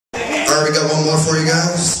already got one more for you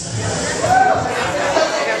guys.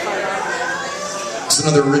 It's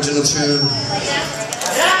another original tune.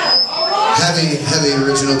 Heavy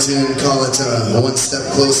original tune. Call it One Step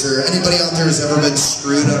Closer. Anybody out there who's ever been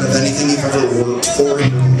screwed out of anything you've ever worked for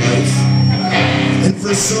in your life? And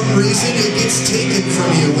for some reason it gets taken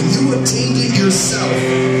from you when you obtained it yourself.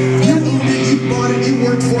 You owned it, you bought it, you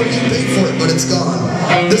worked for it, you paid for it, but it's gone.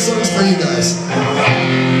 This song's for you guys.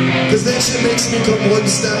 Because that shit makes me come one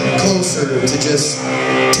step closer to just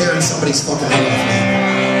tearing somebody's fucking head off,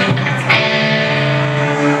 man.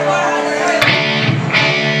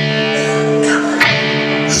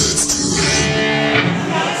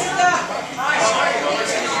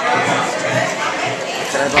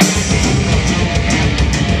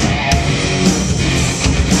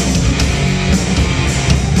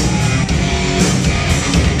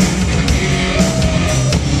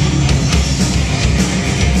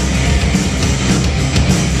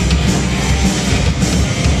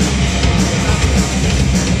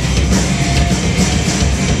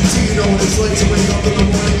 It's like to wake up in the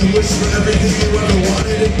morning and wish for everything you ever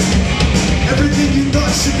wanted. Everything you thought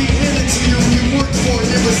should be handed to you and you worked for and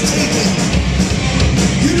it was taken.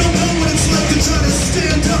 You don't know what it's like to try to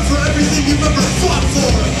stand up for everything you've ever fought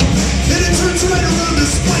for. And it turns right around to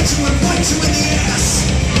spite you and bite you in the ass.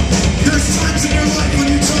 There's times in your life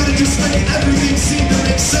when you try to just make everything seem to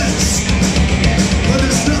make sense. But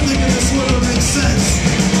there's nothing in this world that makes sense.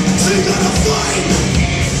 So you gotta fight.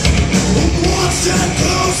 One step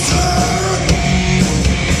closer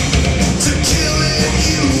to killing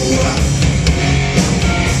you.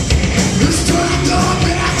 Strike the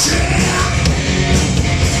magic,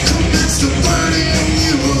 commits to burning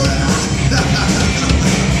you.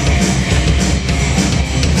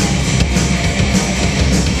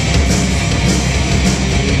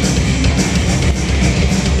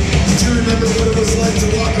 Do you remember what it was like to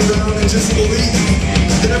walk around and just believe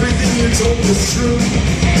that everything you're told was true?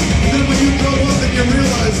 And then when you grow up and you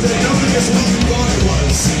realize that nothing is what you thought it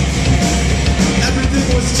was. Everything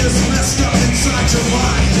was just messed up inside your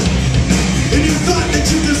mind. And you thought that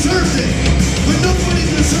you deserved it. But nobody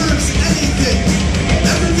deserves anything.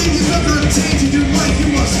 Everything you've ever obtained in your life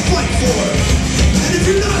you must fight for. And if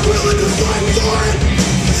you're not willing to fight for it,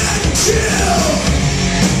 then chill.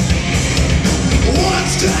 One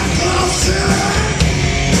step closer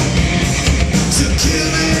to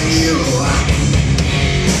killing you.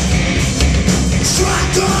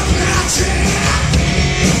 Strike the magic,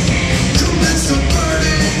 commits to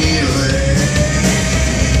burning you.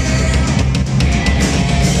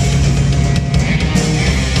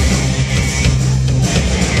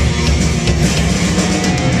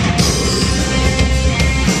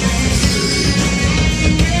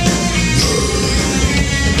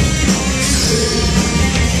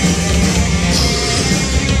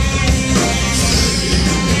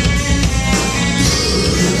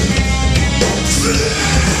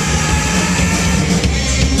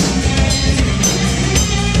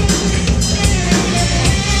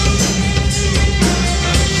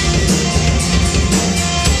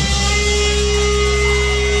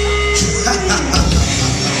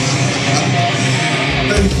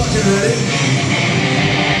 Are you fucking ready?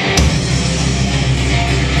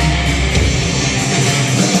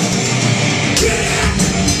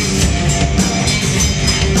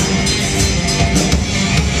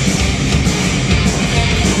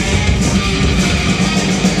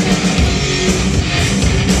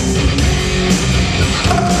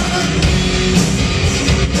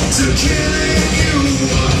 To killing you,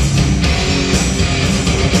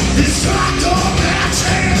 it's like a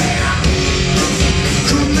magic,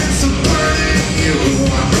 commits to burning you.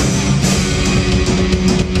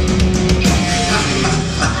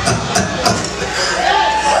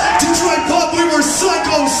 Detroit Pub, we were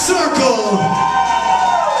Psycho Circle.